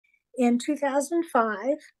in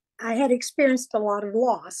 2005, I had experienced a lot of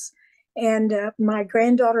loss. And my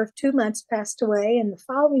granddaughter of 2 months passed away, and the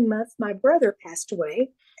following month, my brother passed away.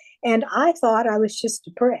 And I thought I was just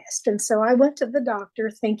depressed. And so I went to the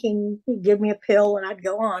doctor thinking he'd give me a pill and I'd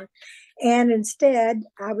go on. And instead,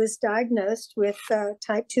 I was diagnosed with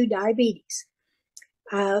type 2 diabetes.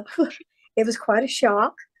 Uh, it was quite a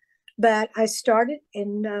shock, but I started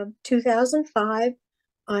in 2005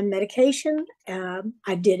 on medication.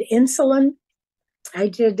 I did insulin. I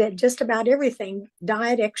did just about everything,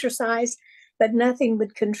 diet, exercise, but nothing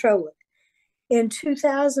would control it. In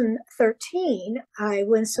 2013, I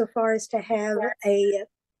went so far as to have a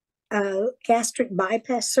gastric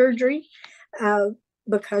bypass surgery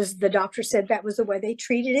because the doctor said that was the way they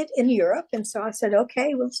treated it in Europe. And so I said,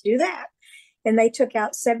 okay, let's do that. And they took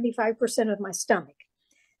out 75% of my stomach.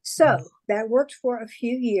 So that worked for a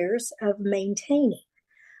few years of maintaining.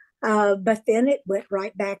 But then it went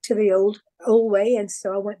right back to the old way. And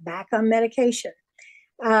so I went back on medication.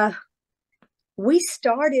 We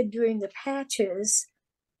started doing the patches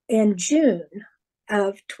in June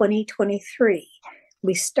of 2023.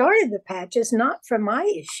 We started the patches not for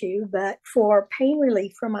my issue, but for pain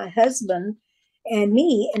relief for my husband and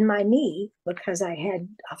me and my knee because I had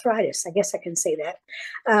arthritis. I guess I can say that.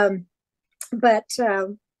 But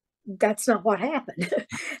that's not what happened.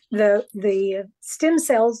 The stem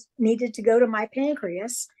cells needed to go to my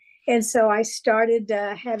pancreas. And so I started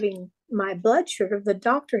having my blood sugar. The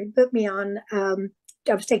doctor had put me on, I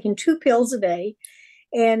was taking 2 pills a day,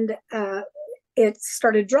 and it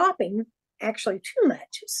started dropping actually too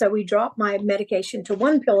much. So we dropped my medication to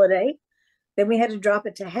 1 pill a day. Then we had to drop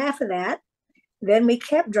it to half of that. Then we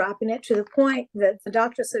kept dropping it to the point that the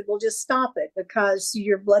doctor said, well, just stop it because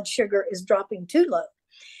your blood sugar is dropping too low.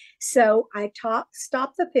 So I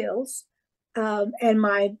stopped the pills, and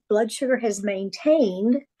my blood sugar has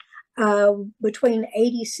maintained between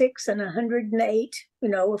 86 and 108. You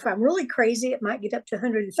know, if I'm really crazy, it might get up to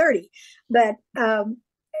 130. But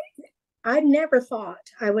I never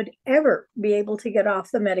thought I would ever be able to get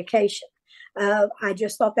off the medication. I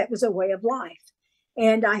just thought that was a way of life.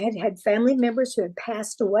 And I had had family members who had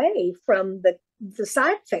passed away from the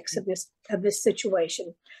side effects of this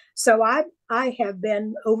situation. So I have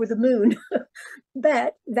been over the moon.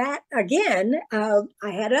 But that, again, I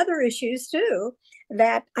had other issues too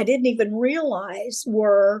that I didn't even realize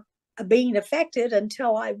were being affected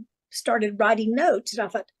until I started writing notes. And I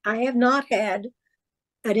thought, I have not had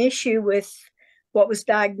an issue with what was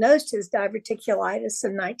diagnosed as diverticulitis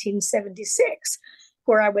in 1976,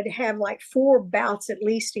 where I would have like 4 bouts at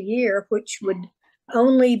least a year, which would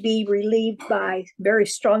only be relieved by very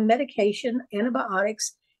strong medication,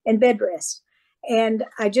 antibiotics, and bed rest. And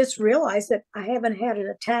I just realized that I haven't had an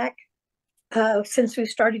attack since we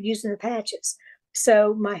started using the patches.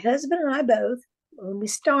 So my husband and I both, when we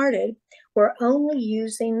started, were only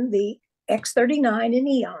using the X39 and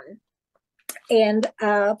Eon. And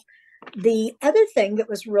the other thing that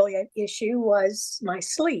was really an issue was my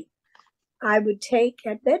sleep. I would take,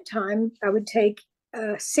 at bedtime, I would take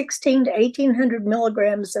 16 to 1800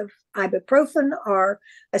 milligrams of ibuprofen or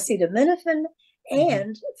acetaminophen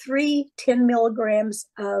and 10 milligrams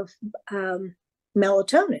of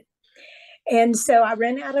melatonin. And so I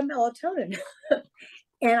ran out of melatonin.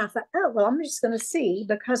 And I thought, oh, well, I'm just going to see,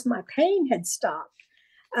 because my pain had stopped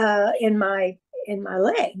in my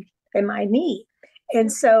leg, in my knee.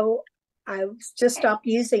 And so I just stopped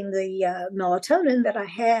using the melatonin that I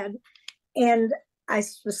had, and I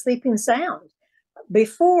was sleeping sound.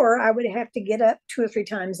 Before, I would have to get up 2 or 3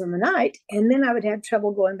 times in the night, and then I would have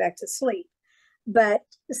trouble going back to sleep. But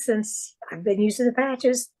since I've been using the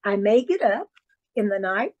patches, I may get up in the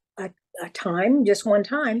night a time, just one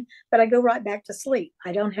time, but I go right back to sleep.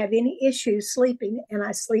 I don't have any issues sleeping, and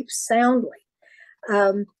I sleep soundly.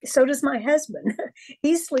 So does my husband.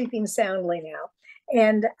 He's sleeping soundly now.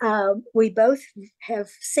 And we both have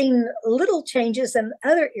seen little changes in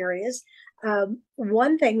other areas.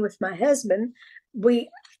 One thing with my husband, we're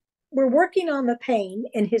working on the pain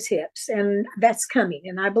in his hips, and that's coming.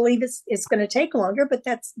 And I believe it's going to take longer, but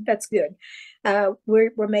that's good.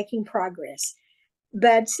 We're making progress.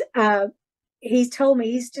 But he told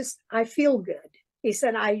me I feel good. He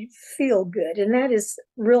said, I feel good. And that is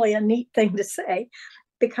really a neat thing to say,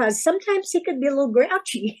 because sometimes he could be a little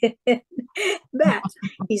grouchy, but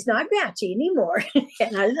he's not grouchy anymore.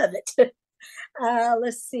 And I love it.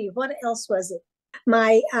 Let's see, what else was it?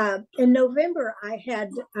 In November, I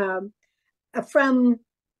had, from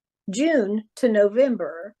June to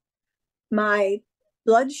November, my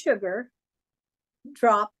blood sugar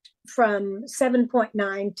dropped from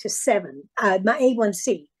 7.9 to 7. My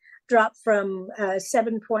A1C dropped from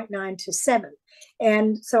 7.9 to 7.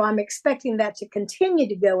 And so I'm expecting that to continue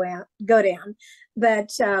to go down.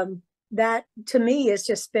 But that to me has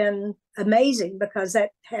just been amazing because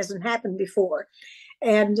that hasn't happened before.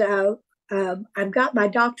 And I've got my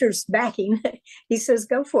doctor's backing. He says,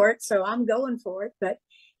 go for it. So I'm going for it. But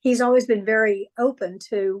he's always been very open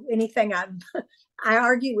to anything I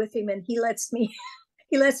argue with him, and he lets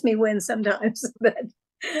me win sometimes.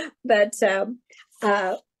 But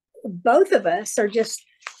both of us are just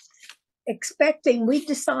expecting. We've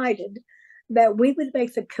decided that we would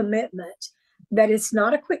make the commitment that it's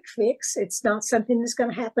not a quick fix. It's not something that's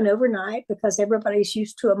going to happen overnight because everybody's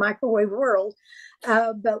used to a microwave world.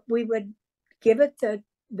 But we would give it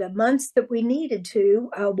the months that we needed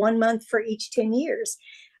to, 1 month for each 10 years.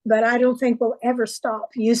 But I don't think we'll ever stop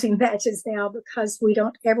using patches now because we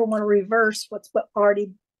don't ever want to reverse what's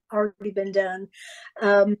already been done.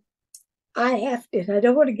 I have to, and I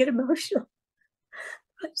don't want to get emotional.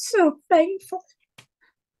 I'm so thankful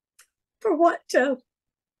for what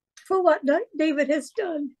David has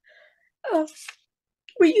done.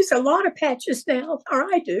 We use a lot of patches now, or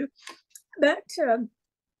I do, but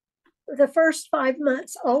the first 5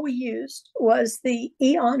 months, all we used was the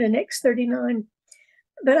Eon and X39.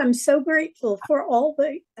 But I'm so grateful for all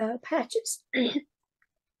the patches.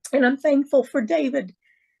 And I'm thankful for David,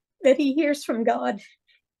 that he hears from God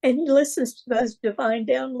and he listens to those divine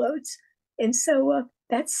downloads. And so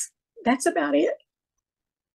that's about it.